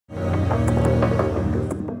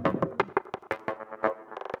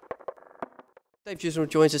Chisnall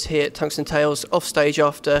joins us here at Tungsten Tales, off stage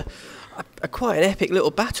after quite an epic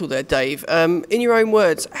little battle there, Dave. In your own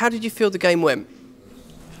words, how did you feel the game went?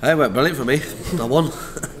 It went brilliant for me. I won.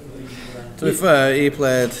 To be fair, he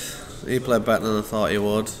played better than I thought he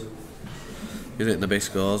would. He hit the big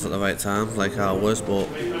scores at the right time, like I was, but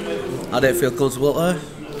I didn't feel comfortable there.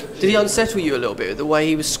 Did he unsettle you a little bit with the way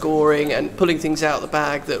he was scoring and pulling things out of the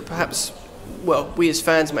bag that perhaps, well, we as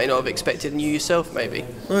fans may not have expected, and you yourself maybe?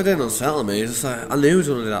 No, he didn't unsettle me. It's just like, I knew he was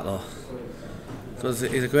going to do that though. Because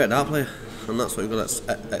he's a great dart player, and that's what you've got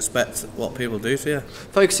to expect what people do to you.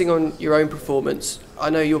 Focusing on your own performance,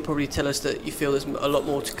 I know you'll probably tell us that you feel there's a lot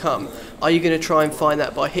more to come. Are you going to try and find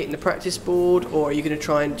that by hitting the practice board, or are you going to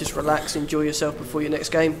try and just relax and enjoy yourself before your next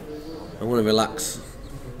game? I want to relax.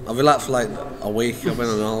 I've relaxed for like a week. I've been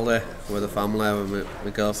on holiday with the family, with my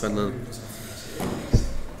girlfriend, and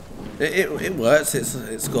it works.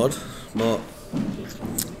 It's good, but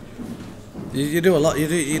you do a lot.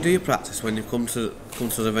 You do your practice when you come to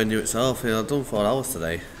the venue itself. I've done 4 hours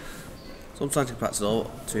today. Sometimes you practice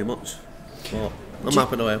too much, but I'm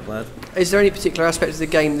happy the way I played. Is there any particular aspect of the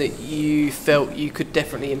game that you felt you could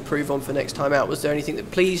definitely improve on for next time out? Was there anything that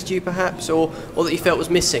pleased you, perhaps, or that you felt was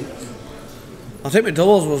missing? I think my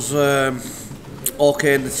doubles was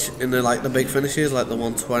okay in the big finishes, like the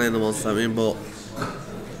 120 and the 117, but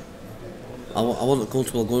I wasn't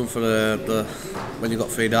comfortable going for the when you got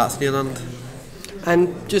 3 darts in your hand.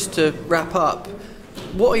 And just to wrap up,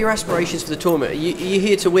 what are your aspirations for the tournament? Are you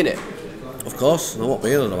here to win it? Of course, I won't be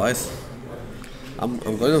here otherwise. I'm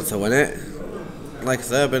going to win it. Like I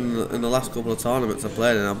said, I've been in the last couple of tournaments I've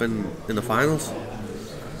played in, I've been in the finals.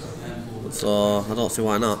 So I don't see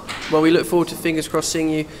why not. Well, we look forward to, fingers crossed, seeing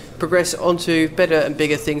you progress onto better and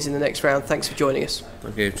bigger things in the next round. Thanks for joining us.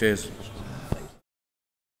 Thank you, cheers.